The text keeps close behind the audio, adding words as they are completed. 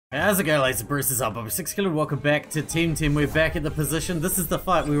How's it going, ladies and bruises? I'm Sixkilla. Welcome back to Temtem. We're back at the position. This is the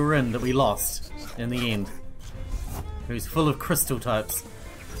fight we were in that we lost in the end. It was full of crystal types.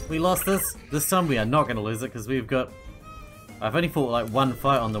 We lost this. This time we are not going to lose it because we've got... I've only fought like one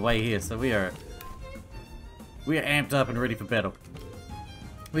fight on the way here, so we are amped up and ready for battle.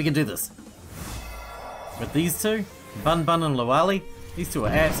 We can do this. With these two, Bun Bun and Lawali, these two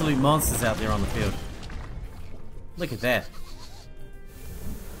are absolute monsters out there on the field. Look at that.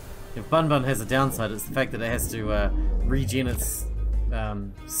 If Bun Bun has a downside, it's the fact that it has to regen its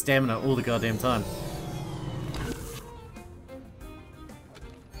stamina all the goddamn time.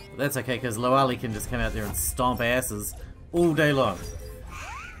 But that's okay, because Lawali can just come out there and stomp asses all day long.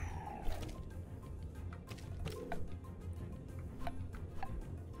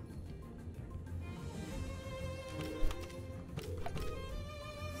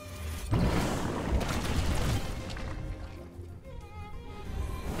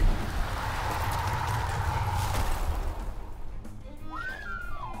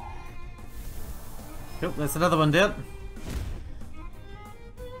 Cool, that's another one down.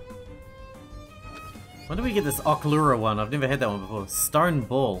 When do we get this Oklura one? I've never had that one before. Stone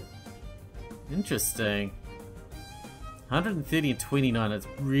Ball. Interesting. 130 and 29, it's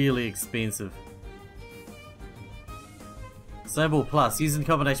really expensive. Stone Ball Plus, used in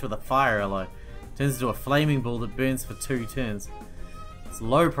combination with a fire ally. Turns into a flaming ball that burns for 2 turns. It's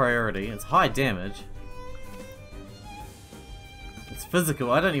low priority, it's high damage. It's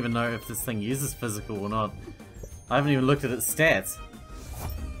physical. I don't even know if this thing uses physical or not. I haven't even looked at its stats.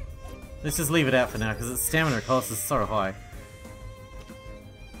 Let's just leave it out for now because its stamina cost is so high.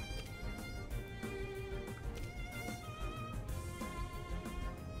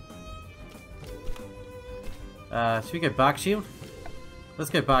 Should we go Bark Shield? Let's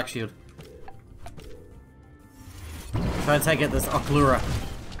go Bark Shield. Try and take out this Oklura.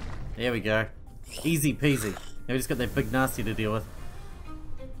 There we go. Easy peasy. Now we just got that big nasty to deal with.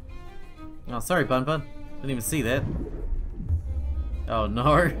 Oh, sorry, Bun Bun. Didn't even see that. Oh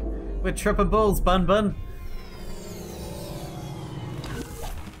no. We're tripping balls, Bun Bun.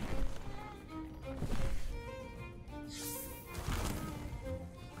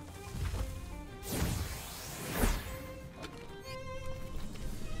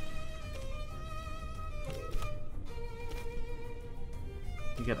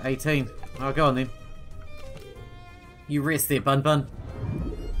 You got 18. Oh, go on then. You rest there, Bun Bun.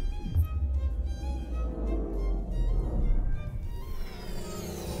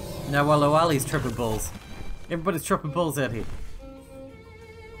 Now while Lawali's tripping balls. Everybody's tripping balls out here.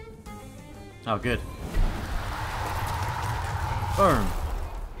 Oh, good. Boom.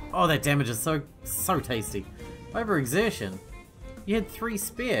 Oh, that damage is so tasty. Overexertion. You had 3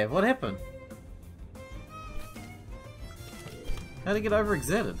 spare. What happened? How'd he get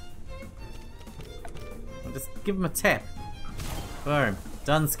overexerted? I'll just give him a tap. Boom.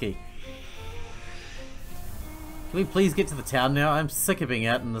 Dunsky. Can we please get to the town now? I'm sick of being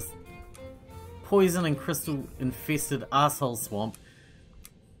out in this poison and crystal infested asshole swamp.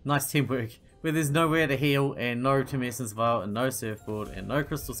 Nice teamwork. Where there's nowhere to heal and no Tamers vial and no surfboard and no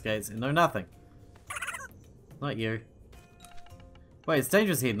crystal skates and no nothing. Not you. Wait, it's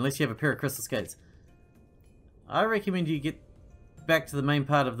dangerous here unless you have a pair of crystal skates. I recommend you get back to the main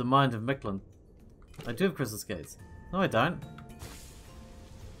part of the mind of Micklin. I do have crystal skates. No, I don't.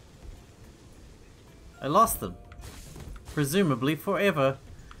 I lost them. Presumably forever.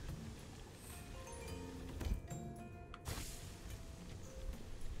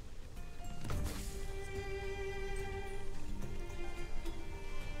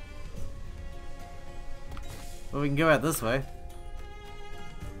 Well, we can go out this way.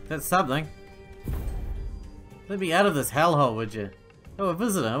 That's something. Let me out of this hellhole, would you? Oh, a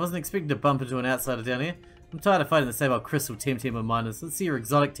visitor. I wasn't expecting to bump into an outsider down here. I'm tired of fighting the same old crystal Temtem and miners. Let's see your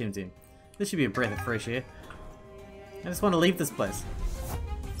exotic Temtem. This should be a breath of fresh air. I just want to leave this place.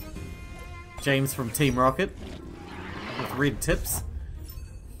 James from Team Rocket. With red tips.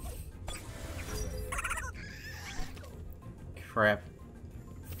 Crap.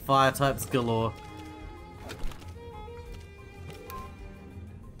 Fire types galore.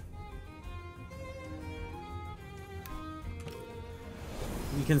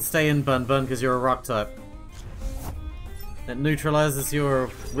 You can stay in, Bun Bun, because you're a rock type. That neutralizes your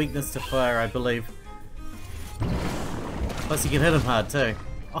weakness to fire, I believe. Plus you can hit him hard too.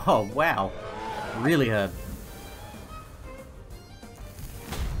 Oh, wow. Really hard.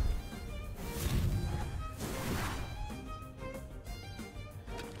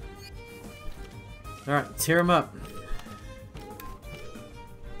 Alright, tear him up.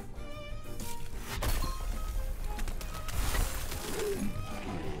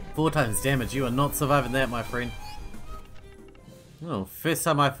 4 times damage. You are not surviving that, my friend. Oh, first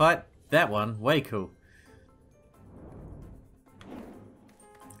time I fight that one. Way cool.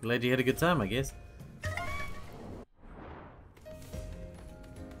 Glad you had a good time, I guess.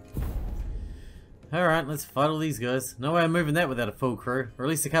 Alright, let's fight all these guys. No way I'm moving that without a full crew. Or at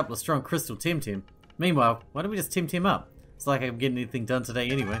least a couple of strong crystal Temtem. Meanwhile, why don't we just Temtem up? It's like I'm getting anything done today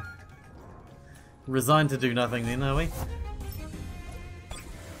anyway. Resigned to do nothing then, are we?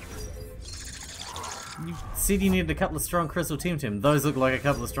 You said you needed a couple of strong crystal Temtem. Those look like a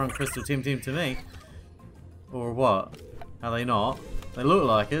couple of strong crystal Temtem to me. Or what? Are they not? They look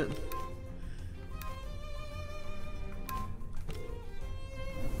like it.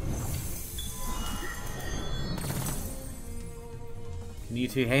 Can you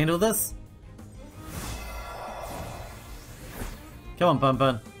two handle this? Come on, Bun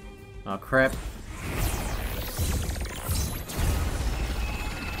Bun. Oh crap.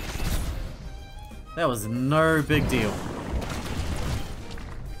 That was no big deal.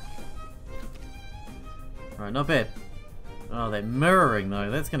 Alright, not bad. Oh, that mirroring though,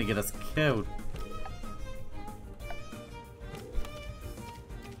 that's gonna get us killed.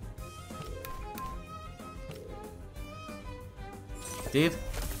 Dead?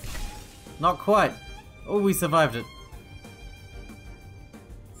 Not quite. Oh, we survived it.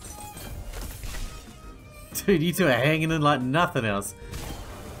 Dude, you two are hanging in like nothing else.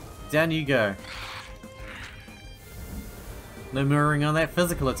 Down you go. No mirroring on that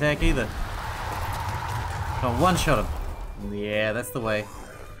physical attack either. Oh, one shot him. Yeah, that's the way.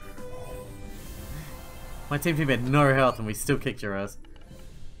 My team had no health and we still kicked your ass.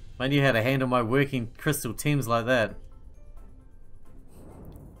 I knew how to handle my working crystal teams like that.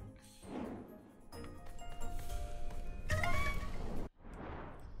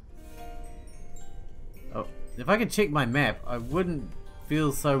 Oh, if I could check my map, I wouldn't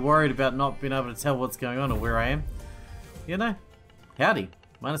feel so worried about not being able to tell what's going on or where I am. You know? Howdy.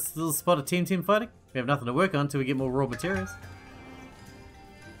 Minus a little spot of Temtem fighting. We have nothing to work on until we get more raw materials.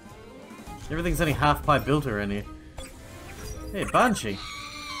 Everything's only half pie built around here. Hey, Banshee.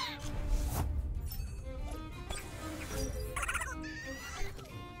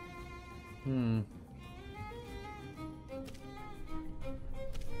 I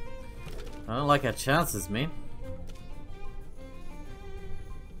don't like our chances, man.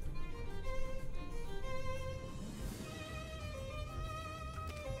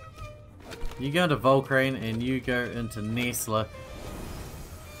 You go into Volcrane and you go into Nesla.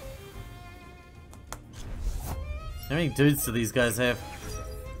 How many dudes do these guys have?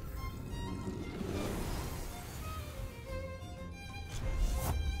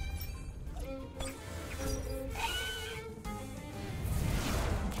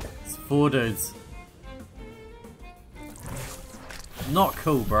 It's 4 dudes. Not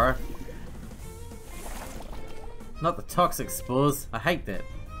cool, bro. Not the toxic spores. I hate that.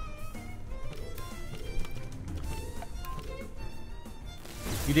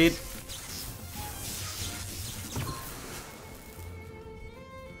 You did.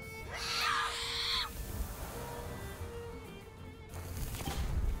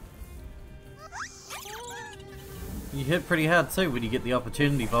 You hit pretty hard too when you get the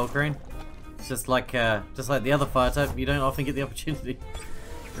opportunity, Volcrane. It's just like the other fire type, you don't often get the opportunity.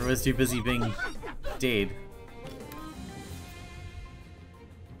 You're always too busy being dead.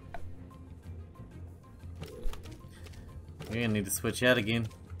 We're gonna need to switch out again.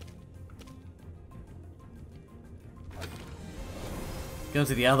 Go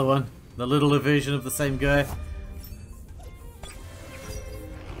to the other one, the littler version of the same guy.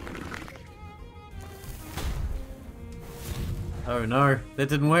 Oh no, that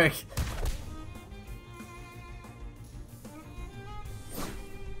didn't work.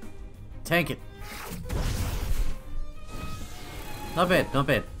 Tank it. Not bad, not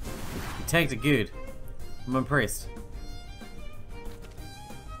bad. You tanked it good. I'm impressed.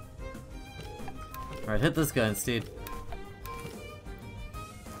 Alright, hit this guy instead.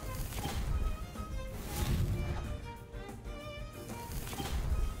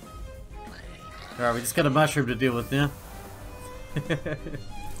 Alright, we just got a mushroom to deal with now.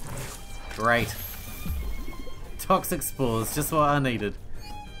 Great. Toxic spores, just what I needed.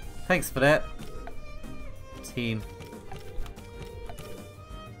 Thanks for that. 10.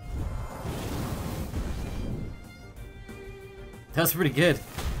 That was pretty good.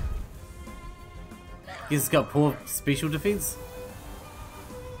 He's got poor special defense?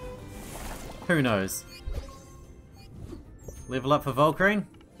 Who knows? Level up for Volcrane?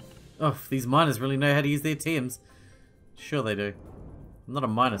 Oh, these miners really know how to use their TMs. Sure they do. I'm not a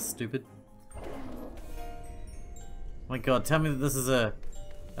miner, stupid. My god, tell me that this is a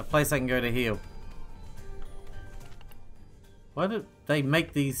A place I can go to heal. Why did they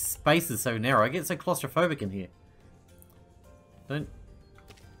make these spaces so narrow? I get so claustrophobic in here. Don't...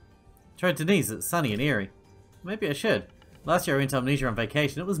 Try Deniz, it's sunny and airy. Maybe I should. Last year I went to Omninesia on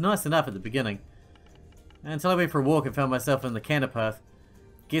vacation. It was nice enough at the beginning. Until I went for a walk and found myself in the canopath.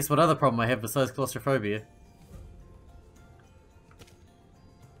 Guess what other problem I have besides claustrophobia?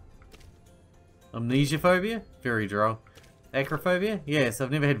 Amnesia phobia? Very droll. Acrophobia? Yes,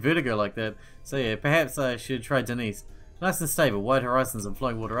 I've never had vertigo like that. So yeah, perhaps I should try Deniz. Nice and stable, wide horizons and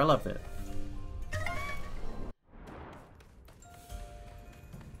flowing water. I love that.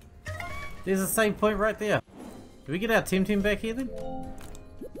 There's a save point right there. Do we get our Temtem back here then?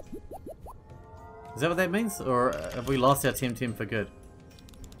 Is that what that means? Or have we lost our Temtem for good?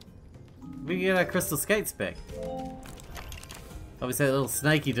 We get our crystal skates back. Obviously that little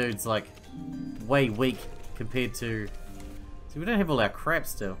snaky dude's like way weak compared to... See, we don't have all our crap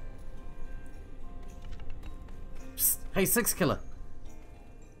still. Psst. Hey, Sixkilla.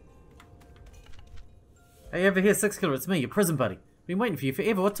 Hey, over here, Sixkilla, it's me, your prison buddy. Been waiting for you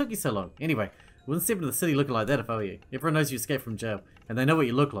forever. What took you so long? Anyway, I wouldn't step into the city looking like that if I were you. Everyone knows you escaped from jail, and they know what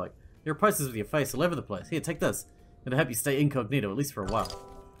you look like. There are posters with your face all over the place. Here, take this. It'll help you stay incognito, at least for a while.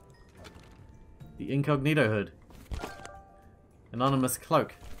 The incognito hood. Anonymous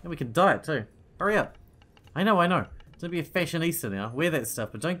cloak. And we can dye it too. Hurry up. I know. Don't be a fashionista now. Wear that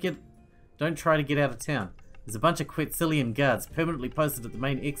stuff, but don't try to get out of town. There's a bunch of Quetzillian guards permanently posted at the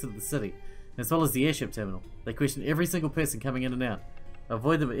main exit of the city, as well as the airship terminal. They question every single person coming in and out.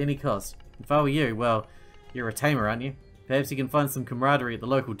 Avoid them at any cost. If I were you, well, you're a tamer, aren't you? Perhaps you can find some camaraderie at the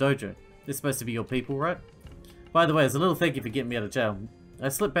local dojo. They're supposed to be your people, right? By the way, as a little thank you for getting me out of jail, I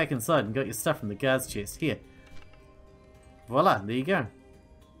slipped back inside and got your stuff from the guard's chest. Here. Voila, there you go.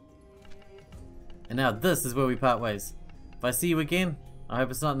 And now this is where we part ways. If I see you again, I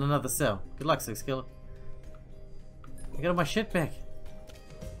hope it's not in another cell. Good luck, Sixkilla. I got all my shit back.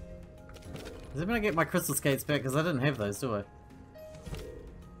 Does anyone get my crystal skates back? Because I didn't have those, do I?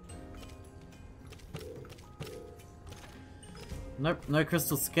 Nope, no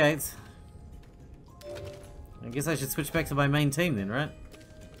crystal skates. I guess I should switch back to my main team then, right?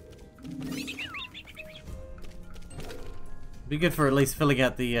 Be good for at least filling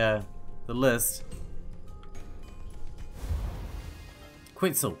out the list.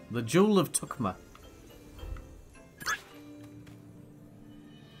 Quetzal, the Jewel of Tucma.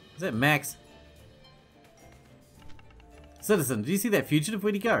 Is that Max? Citizen, do you see that fugitive?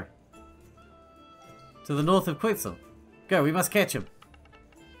 Where'd he go? To the north of Quetzal. Go, we must catch him.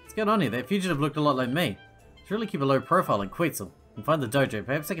 What's going on here? That fugitive looked a lot like me. Should really keep a low profile in Quetzal and find the dojo.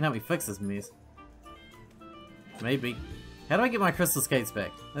 Perhaps they can help me fix this mess. Maybe. How do I get my crystal skates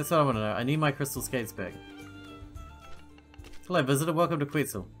back? That's what I want to know. I need my crystal skates back. Hello, visitor. Welcome to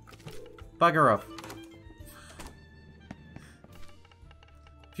Quetzal. Bugger off.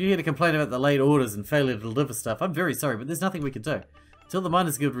 If you're here to complain about the late orders and failure to deliver stuff, I'm very sorry, but there's nothing we can do. Until the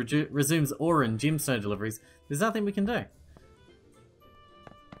Miners Guild resumes ore and gemstone deliveries, there's nothing we can do.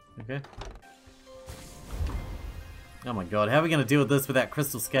 Okay. Oh my god, how are we going to deal with this without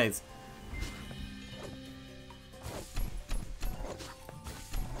crystal skates?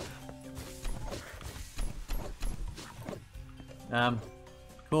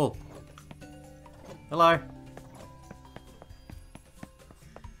 Cool. Hello.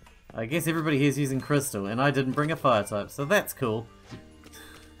 I guess everybody here's using crystal, and I didn't bring a fire type, so that's cool.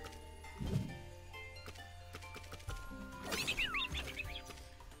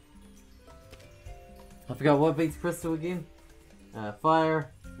 I forgot what beats crystal again.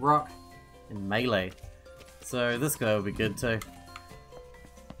 Fire, rock, and melee. So this guy will be good too.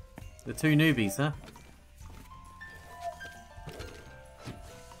 The two newbies, huh?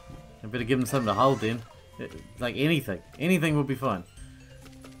 I better give them something to hold then. Like anything. Anything will be fine.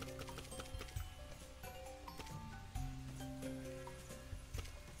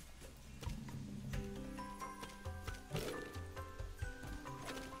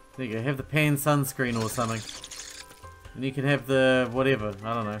 There you go, have the pan sunscreen or something. And you can have the whatever,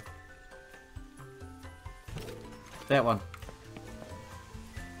 I don't know. That one.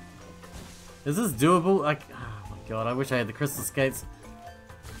 Is this doable? Oh my god, I wish I had the crystal skates.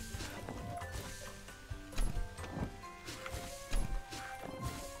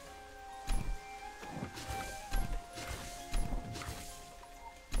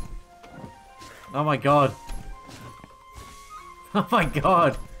 Oh my god. Oh my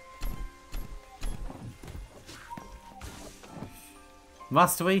god.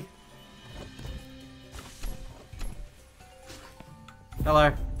 Must we?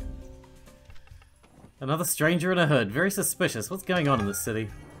 Hello. Another stranger in a hood. Very suspicious. What's going on in this city?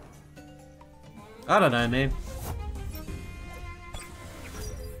 I don't know, man.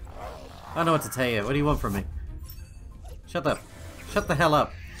 I don't know what to tell you. What do you want from me? Shut up. Shut the hell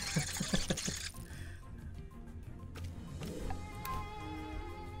up.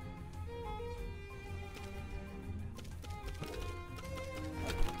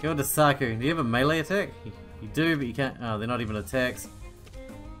 Go into Saku. Do you have a melee attack? You do, but you can't. Oh, they're not even attacks.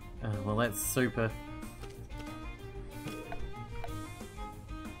 Oh, well, that's super.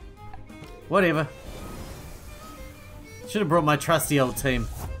 Whatever. Should have brought my trusty old team.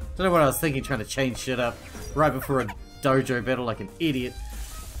 Don't know what I was thinking, trying to change shit up right before a dojo battle like an idiot.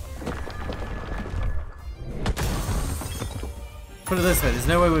 Put it this way, there's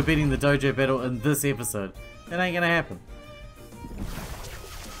no way we're beating the dojo battle in this episode. It ain't gonna happen.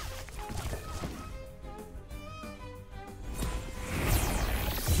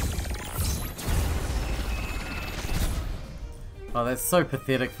 Oh, that's so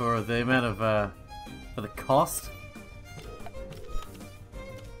pathetic for the amount of, for the cost.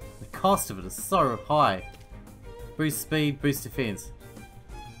 The cost of it is so high. Boost speed, boost defense.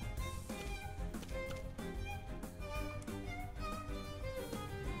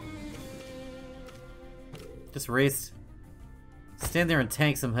 Just rest. Stand there and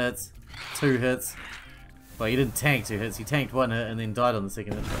tank some hits. 2 hits. Well, you didn't tank 2 hits, you tanked 1 hit and then died on the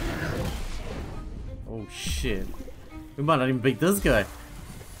second hit. Oh shit. We might not even beat this guy.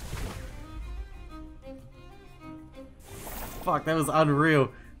 Fuck, that was unreal.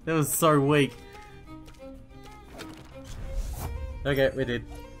 That was so weak. Okay, we did.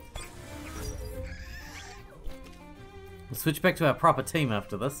 We'll switch back to our proper team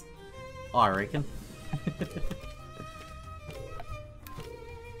after this. I reckon.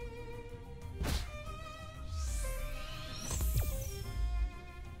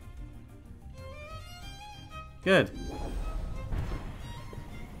 Good.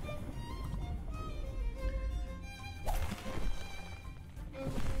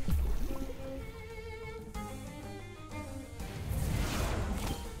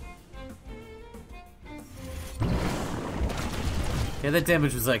 Yeah, that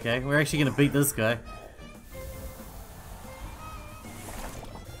damage was okay. We're actually gonna beat this guy.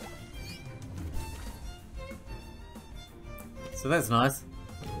 So that's nice.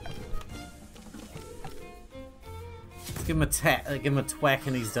 Let's give him a give him a twack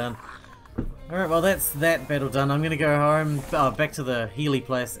and he's done. Alright, well that's that battle done. I'm gonna go home, back to the Healy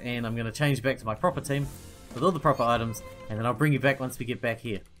place, and I'm gonna change back to my proper team with all the proper items, and then I'll bring you back once we get back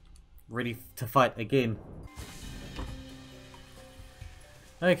here. Ready to fight again.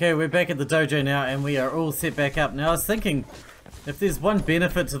 Okay, we're back at the dojo now, and we are all set back up. Now, I was thinking, if there's one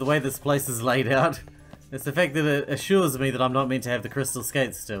benefit to the way this place is laid out, it's the fact that it assures me that I'm not meant to have the crystal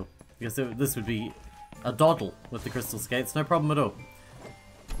skates still. Because this would be a doddle with the crystal skates, no problem at all.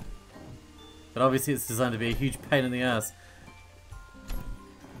 But obviously it's designed to be a huge pain in the ass.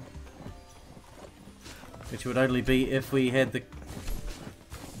 Which would only be if we had the...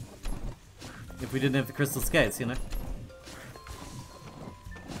 if we didn't have the crystal skates, you know?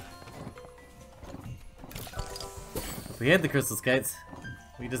 If we had the crystal skates,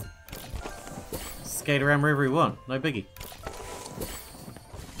 we just skate around wherever we want, no biggie.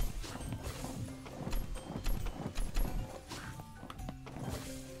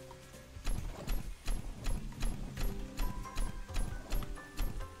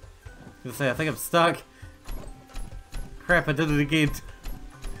 I was gonna say, I think I'm stuck. Crap, I did it again.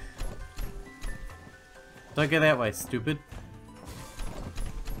 Don't go that way, stupid.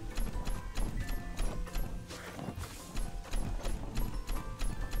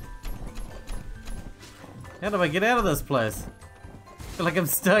 How do I get out of this place? I feel like I'm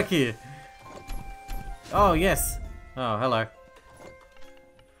stuck here. Oh, yes. Oh, hello.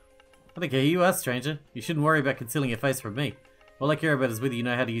 I think you are, stranger. You shouldn't worry about concealing your face from me. All I care about is whether you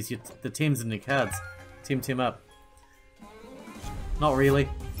know how to use the Tems in your cards. Temtem up. Not really.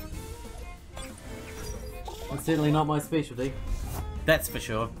 It's certainly not my specialty. That's for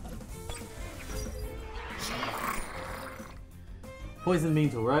sure. Poison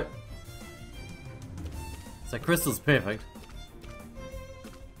mental, right? So crystal's perfect.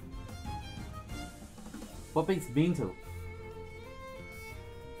 What beats mental?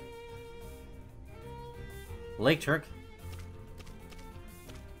 Electric.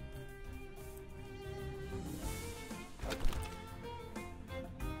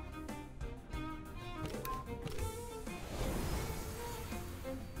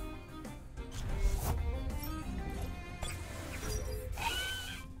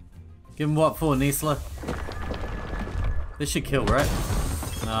 Give him what for, Nesla? This should kill, right?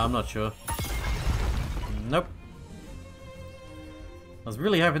 No, I'm not sure. Nope. I was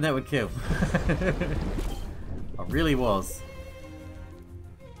really hoping that would kill. I really was.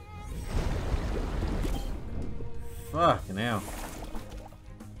 Fucking hell.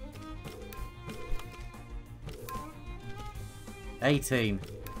 $18.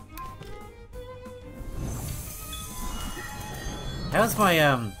 How's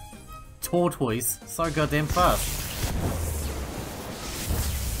my tortoise so goddamn fast?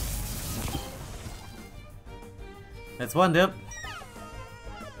 That's one dip.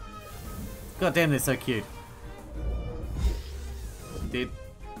 God damn, they're so cute. Dead.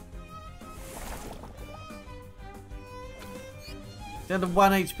 Down to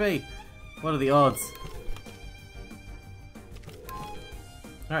 1 HP. What are the odds?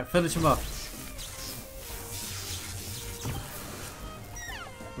 Alright, finish him off.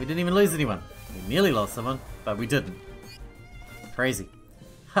 We didn't even lose anyone. We nearly lost someone, but we didn't. Crazy.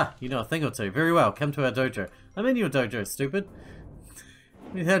 Ha, you know a thing or two. Very well, come to our dojo. I'm in your dojo, stupid.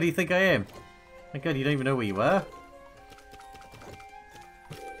 How do you think I am? My god, you don't even know where you are?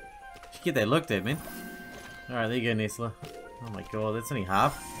 You get that looked at, man. Alright, there you go, Nestler. Oh my god, that's only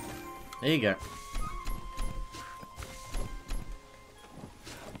half. There you go.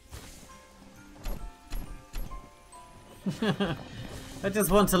 I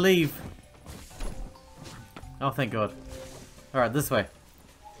just want to leave. Oh, thank god. Alright, this way.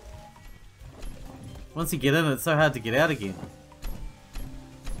 Once you get in, it's so hard to get out again.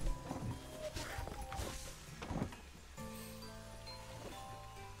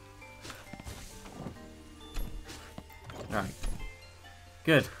 Alright.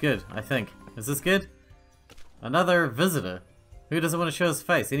 Good, good, I think. Is this good? Another visitor. Who doesn't want to show his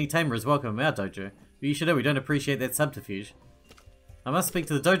face? Any tamer is welcome in our dojo. But you should know we don't appreciate that subterfuge. I must speak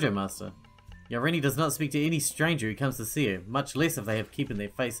to the dojo master. Yareni does not speak to any stranger who comes to see her, much less if they have keeping their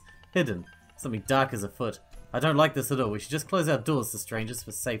face hidden. Something dark is afoot. I don't like this at all. We should just close our doors to strangers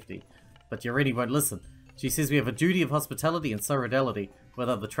for safety. But Yareni won't listen. She says we have a duty of hospitality and solidarity with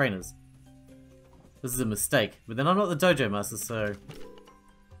other trainers. This is a mistake. But then I'm not the dojo master, so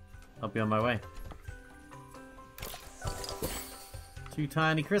I'll be on my way. 2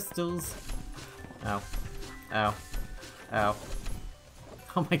 tiny crystals. Ow. Ow. Ow.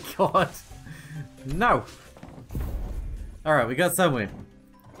 Oh my god. No! Alright, we got somewhere.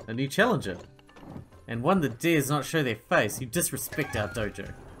 A new challenger. And one that dares not show their face. You disrespect our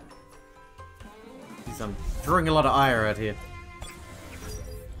dojo. I'm drawing a lot of ire out here.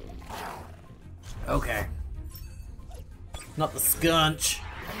 Okay. Not the sconch.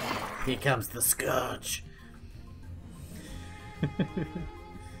 Here comes the sconch.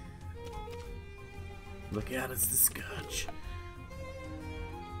 Look out, it's the sconch.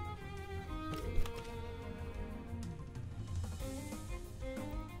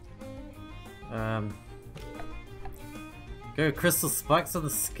 Go crystal spikes on the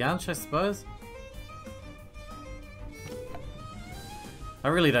sconch, I suppose? I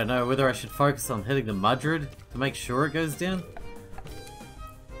really don't know whether I should focus on hitting the mudrid to make sure it goes down.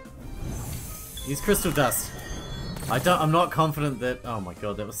 Use crystal dust. I'm not confident that... Oh my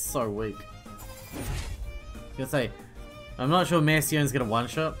god, that was so weak. I was gonna say, I'm not sure Massion's gonna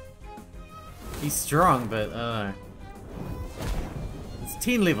one-shot. He's strong, but I don't know. It's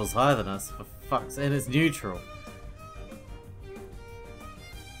 10 levels higher than us, for fuck's sake, and it's neutral.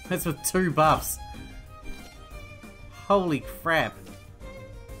 That's with 2 buffs. Holy crap.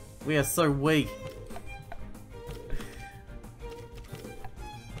 We are so weak.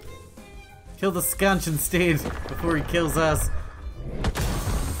 Kill the sconch instead, before he kills us.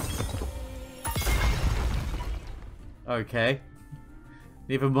 Okay.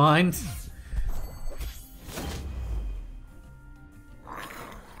 Never mind.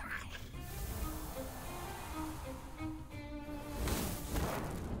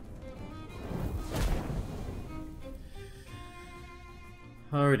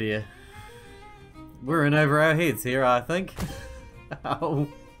 Oh dear. We're in over our heads here, I think. Oh.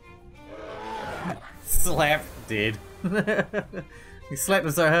 Slap. Dead. He slapped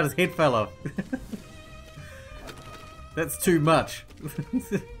him so hard his head fell off. That's too much.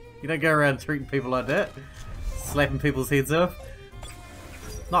 You don't go around treating people like that. Slapping people's heads off.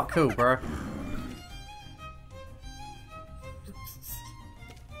 Not cool, bro.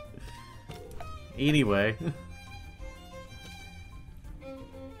 Anyway.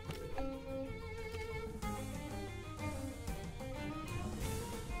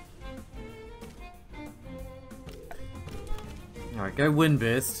 Alright, go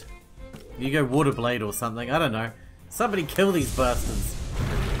Windburst. You go Water Blade or something, I don't know. Somebody kill these bastards.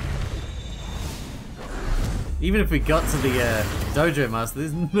 Even if we got to the Dojo Master,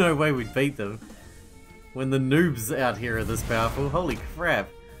 there's no way we'd beat them. when the noobs out here are this powerful. Holy crap.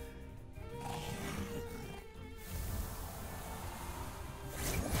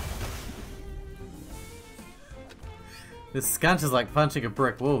 This scunch is like punching a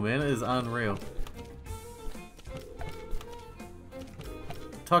brick wall, man. It is unreal.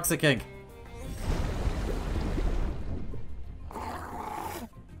 Toxic ink.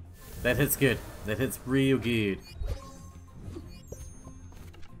 That hits good. That hits real good.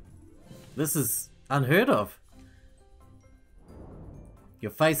 This is unheard of.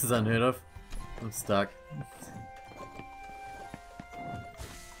 Your face is unheard of. I'm stuck.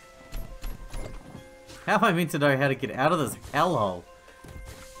 How am I meant to know how to get out of this hellhole?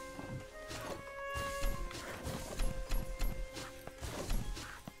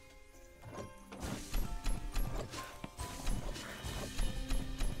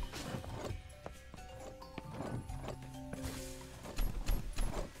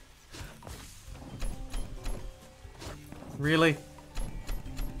 Really?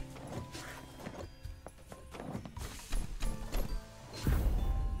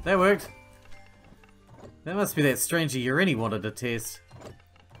 That worked. That must be that stranger Yareni wanted to test.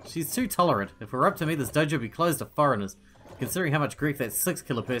 She's too tolerant. If we're up to me, this dojo would be closed to foreigners, considering how much grief that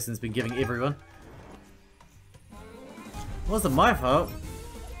Sixkilla person's been giving everyone. It wasn't my fault.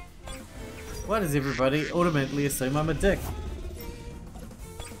 Why does everybody automatically assume I'm a dick?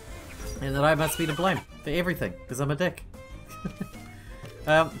 And that I must be to blame for everything, because I'm a dick.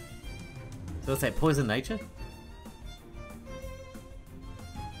 So what's that, poison nature?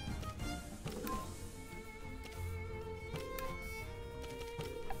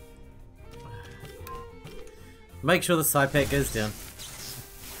 Make sure the side pack goes down.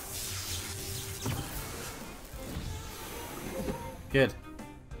 Good.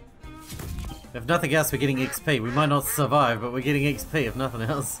 If nothing else, we're getting XP. We might not survive, but we're getting XP if nothing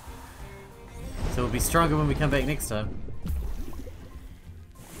else. So we'll be stronger when we come back next time.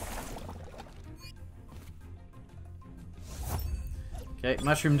 Okay,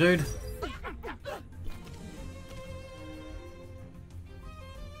 mushroom dude.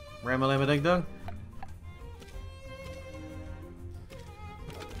 Ramalama ding dong.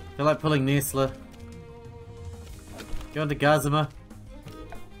 Feel like pulling Nesla. Go into Gazima.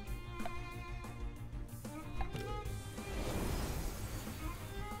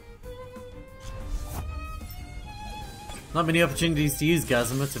 Not many opportunities to use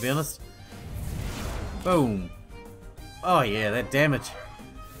Gazima, to be honest. Boom. Oh yeah, that damage.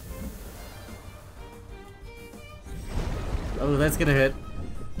 Oh, that's gonna hurt.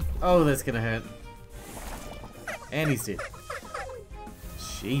 Oh, that's gonna hurt. And he's dead.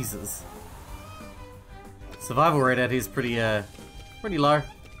 Jesus. Survival rate out here is pretty low.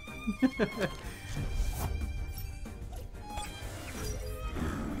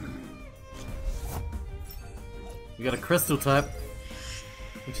 We got a crystal type,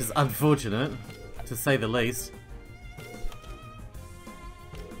 which is unfortunate, to say the least.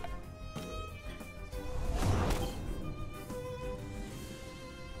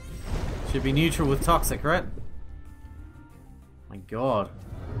 Should be neutral with toxic, right? My god.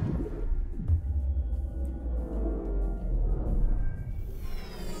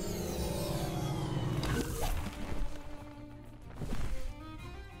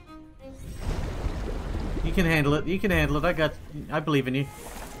 You can handle it. You can handle it. I believe in you.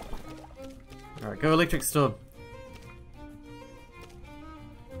 Alright, go electric storm.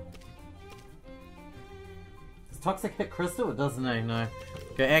 Does toxic hit crystal? It doesn't know. No.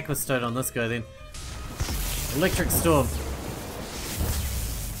 Go aqua stone on this guy then. Electric storm.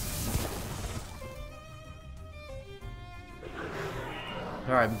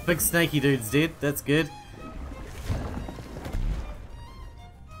 Alright, big snaky dude's dead. That's good.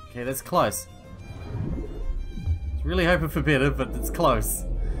 Okay, that's close. Really hoping for better, but it's close.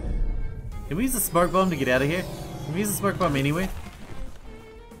 Can we use a smoke bomb to get out of here? Can we use a smoke bomb anywhere?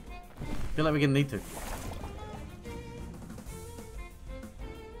 I feel like we're gonna need to.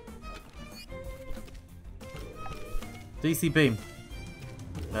 DC beam.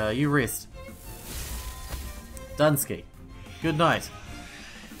 You rest. Dunsky. Good night.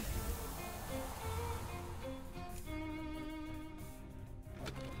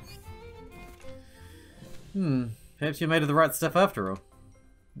 Perhaps you made of the right stuff after all.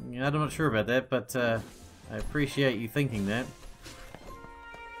 Yeah, I'm not sure about that, but I appreciate you thinking that.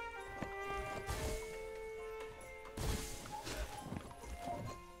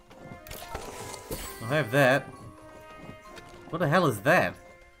 I'll have that. What the hell is that?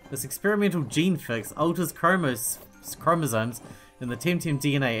 This experimental gene fix alters chromosomes in the Temtem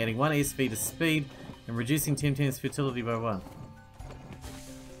DNA, adding 1 SV to speed and reducing Temtem's fertility by 1.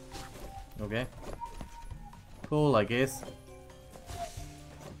 Okay. Cool, I guess.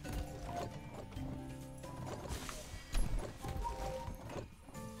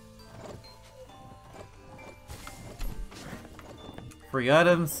 Free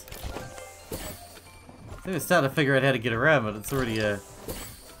items. I think we're starting to figure out how to get around, but it's already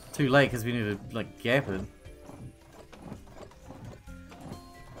too late because we need to like gap it.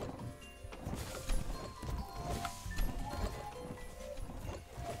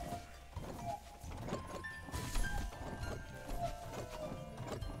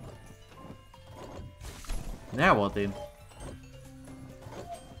 Now what then?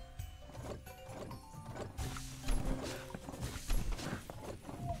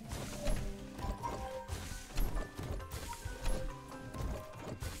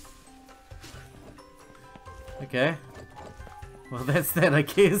 Okay. Well, that's that, I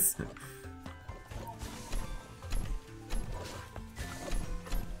guess.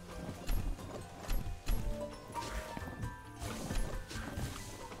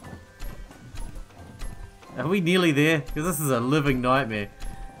 Are we nearly there? Because this is a living nightmare.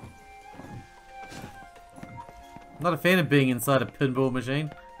 I'm not a fan of being inside a pinball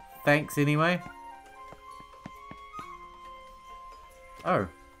machine. Thanks anyway. Oh.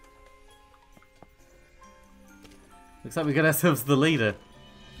 Looks like we got ourselves the leader.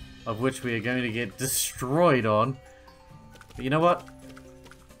 Of which we are going to get destroyed on. But you know what?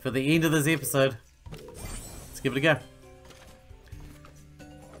 For the end of this episode, let's give it a go.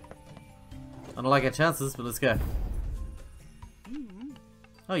 I don't like our chances, but let's go.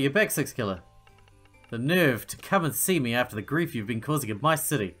 Oh, you're back, Sixkilla. The nerve to come and see me after the grief you've been causing in my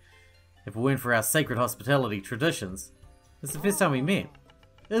city. If it weren't for our sacred hospitality traditions. It's the first time we met.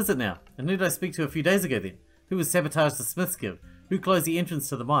 Is it now? And who did I speak to a few days ago then? Who was sabotaged the Smith's Guild? Who closed the entrance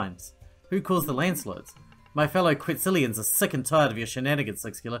to the mines? Who caused the landslides? My fellow Quetzillians are sick and tired of your shenanigans,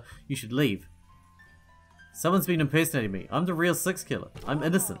 Sixkilla. You should leave. Someone's been impersonating me. I'm the real Sixkilla. I'm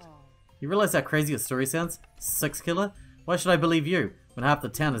innocent. You realize how crazy your story sounds? Sixkilla? Why should I believe you, when half the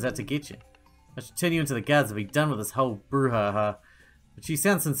town is out to get you? I should turn you into the guards and be done with this whole brouhaha. But you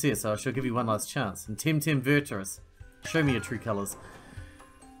sound sincere, so I shall give you one last chance. And Temtem Virtuous. Show me your true colours.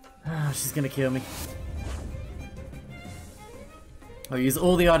 She's gonna kill me. I'll use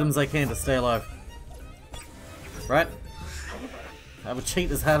all the items I can to stay alive. Right? I will cheat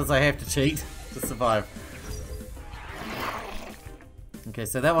as hard as I have to cheat to survive. Okay,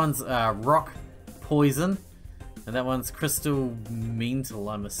 so that one's rock poison, and that one's crystal mental,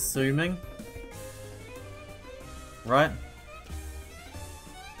 I'm assuming. Right?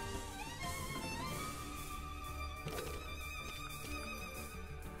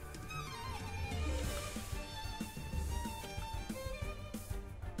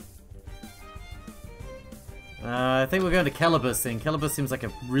 I think we're going to Calibus then. Calibus seems like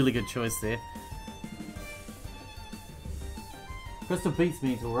a really good choice there. Crystal beats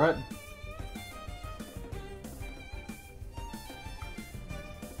mental, right?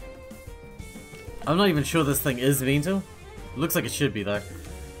 I'm not even sure this thing is mental. It looks like it should be though.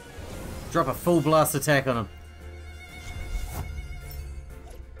 Drop a full blast attack on him.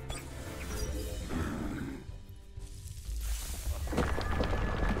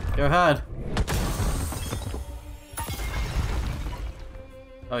 Go hard.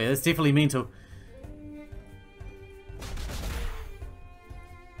 Oh yeah, that's definitely mental.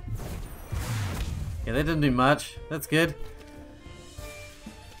 Yeah, that didn't do much. That's good.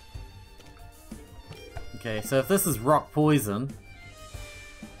 Okay, so if this is rock poison...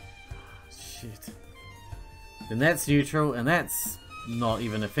 Shit. Then that's neutral, and that's not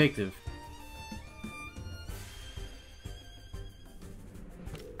even effective.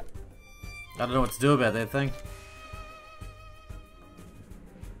 I don't know what to do about that thing.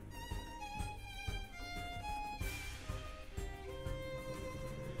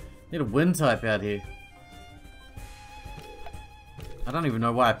 Need a wind type out here. I don't even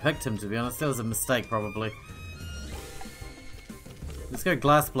know why I picked him, to be honest. That was a mistake, probably. Let's go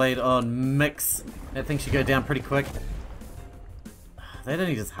Glass Blade on Mix. That thing should go down pretty quick. That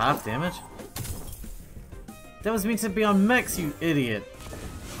only does half damage. That was meant to be on Mix, you idiot.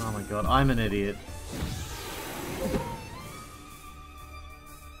 Oh my god, I'm an idiot.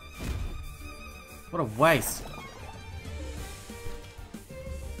 What a waste.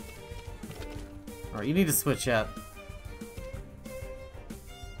 Alright, you need to switch out.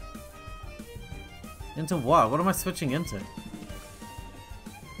 Into what? What am I switching into?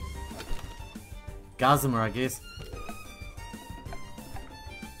 Gossamer, I guess.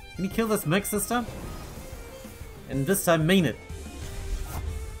 Can you kill this Mix this time? And this time mean it.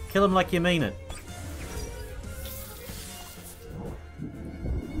 Kill him like you mean it.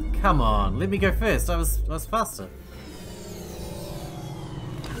 Come on, let me go first. I was faster.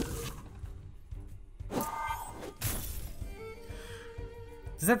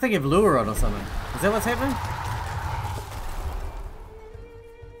 Does that thing have lure on or something? Is that what's happening?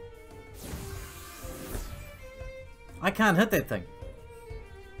 I can't hit that thing.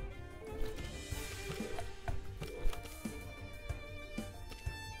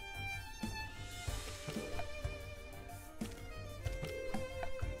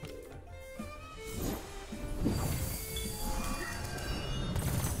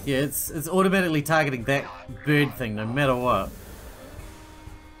 Yeah, it's automatically targeting that bird thing no matter what.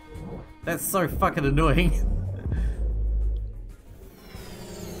 That's so fucking annoying.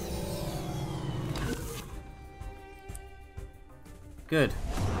 Good.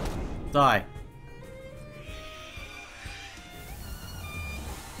 Die.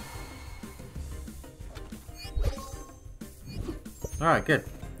 Alright, good.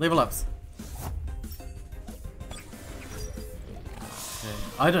 Level ups. Okay.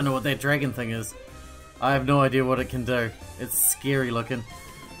 I don't know what that dragon thing is. I have no idea what it can do. It's scary looking.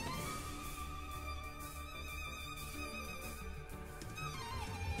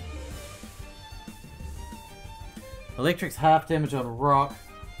 Electric's half damage on rock,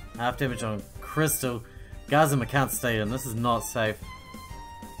 half damage on crystal. Gazima can't stay in. This is not safe.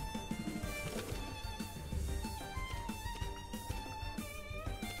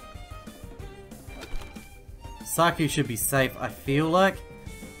 Saku should be safe, I feel like.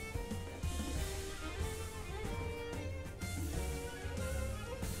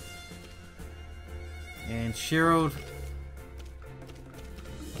 And Sherald.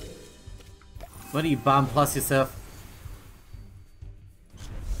 Why don't you bum plus yourself?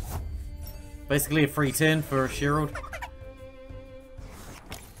 Basically a free turn for Sherald.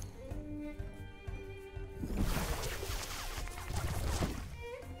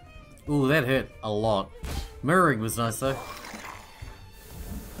 Ooh, that hurt a lot. Mirroring was nice though.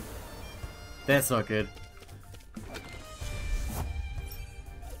 That's not good.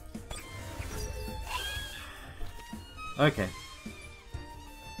 Okay.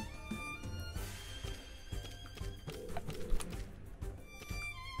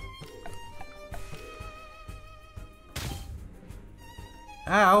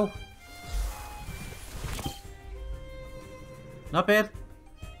 Ow! Not bad.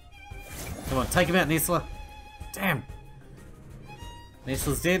 Come on, take him out, Nesla. Damn!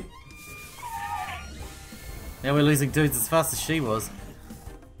 Nesla's dead. Now we're losing dudes as fast as she was.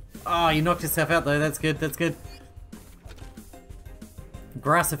 Oh, you knocked yourself out though, that's good, that's good.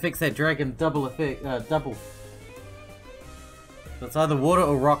 Grass affects that dragon double effect, double. So it's either water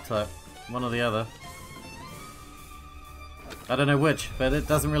or rock type. One or the other. I don't know which, but it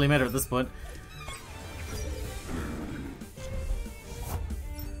doesn't really matter at this point.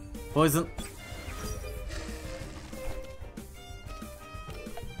 Poison.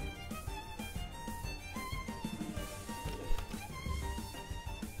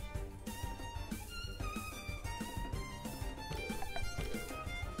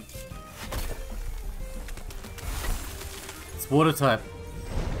 It's water type.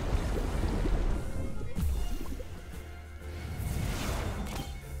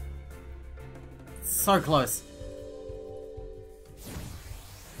 So close.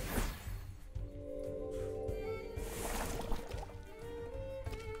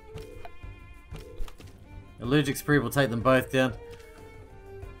 Allergic spree will take them both down.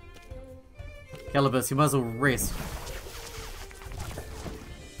 Calibus, you might as well rest.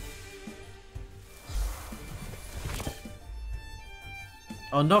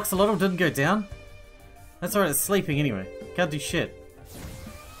 Oh, Noxolotl didn't go down? That's alright, it's sleeping anyway. Can't do shit.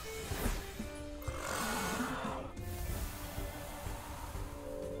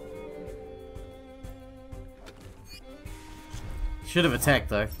 Should have attacked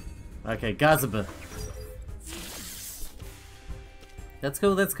though. Okay, Gazima. That's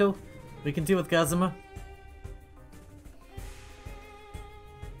cool, that's cool. We can deal with Gazima.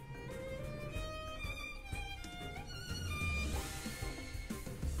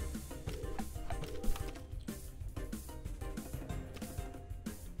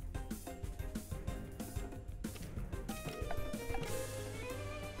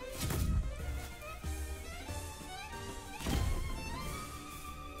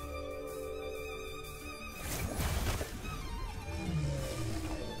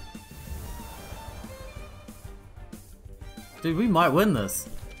 Dude, we might win this.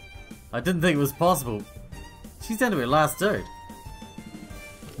 I didn't think it was possible. She's down to her last dude.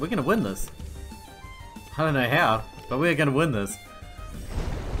 We're gonna win this. I don't know how, but we're gonna win this.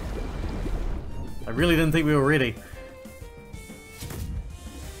 I really didn't think we were ready.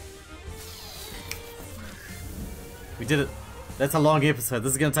 did it. That's a long episode.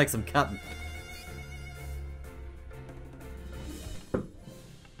 This is going to take some cutting.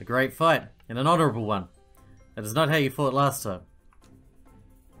 A great fight, and an honourable one. That is not how you fought last time.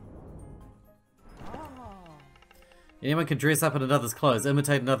 Anyone can dress up in another's clothes,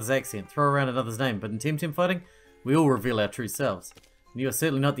 imitate another's accent, throw around another's name, but in Temtem fighting, we all reveal our true selves. And you are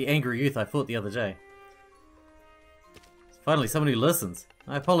certainly not the angry youth I fought the other day. Finally, someone who listens.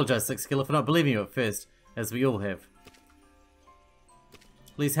 I apologise, Sixkilla, for not believing you at first, as we all have.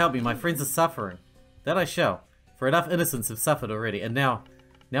 Please help me, my friends are suffering. That I shall, for enough innocents have suffered already, and now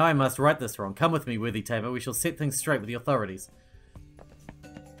I must right this wrong. Come with me, worthy tamer, we shall set things straight with the authorities.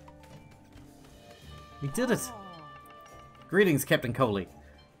 We did it! Greetings, Captain Coley.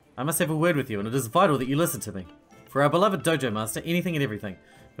 I must have a word with you, and it is vital that you listen to me. For our beloved Dojo Master, anything and everything.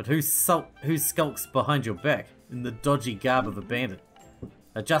 But who skulks behind your back, in the dodgy garb of a bandit?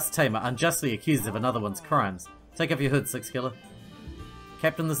 A just tamer, unjustly accused of another one's crimes. Take off your hood, Sixkilla.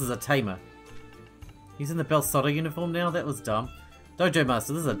 Captain, this is a tamer. He's in the Belsoto uniform now? That was dumb. Dojo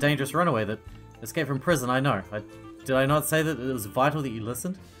Master, this is a dangerous runaway that escaped from prison, I know. Did I not say that it was vital that you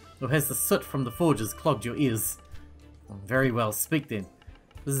listened? Or has the soot from the forges clogged your ears? Very well, speak then.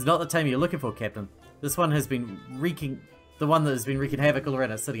 This is not the tamer you're looking for, Captain. This one has been the one that has been wreaking havoc all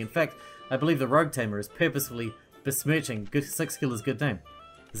around our city. In fact, I believe the rogue tamer is purposefully besmirching Sixkilla's good name.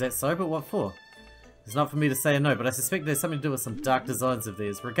 Is that so? But what for? It's not for me to say or no, but I suspect there's something to do with some dark designs of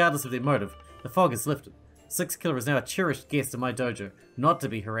theirs. Regardless of their motive, the fog is lifted. Sixkilla is now a cherished guest in my dojo, not to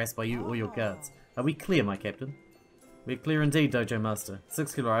be harassed by you or your guards. Are we clear, my captain? We're clear indeed, Dojo Master.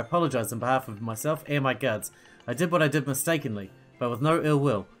 Sixkilla, I apologize on behalf of myself and my guards. I did what I did mistakenly, but with no ill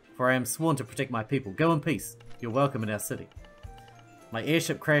will, for I am sworn to protect my people. Go in peace. You're welcome in our city. My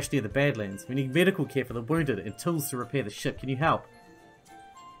airship crashed near the Badlands. We need medical care for the wounded and tools to repair the ship. Can you help?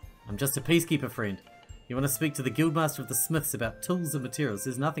 I'm just a peacekeeper, friend. You want to speak to the guildmaster of the smiths about tools and materials.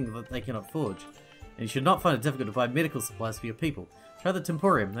 There's nothing that they cannot forge. And you should not find it difficult to buy medical supplies for your people. Try the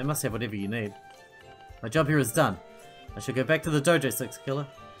Temporium. They must have whatever you need. My job here is done. I shall go back to the dojo, Sixkilla.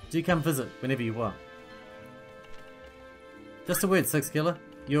 Do come visit whenever you want. Just a word, Sixkilla.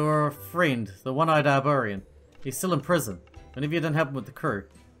 Your friend, the one-eyed Arborian. He's still in prison. Whenever you're done helping with the crew,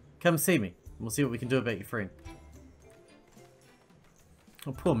 come see me, and we'll see what we can do about your friend.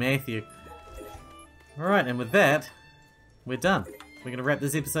 Oh, poor Matthew. Alright, and with that, we're done. We're going to wrap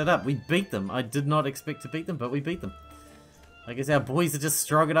this episode up. We beat them. I did not expect to beat them, but we beat them. I guess our boys are just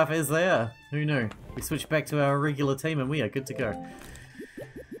strong enough as they are. Who knew? We switched back to our regular team and we are good to go.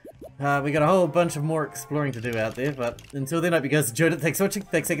 We got a whole bunch of more exploring to do out there, but until then, I hope you guys enjoyed it. Thanks for watching,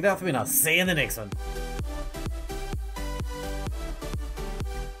 thanks for checking it out for me, and I'll see you in the next one.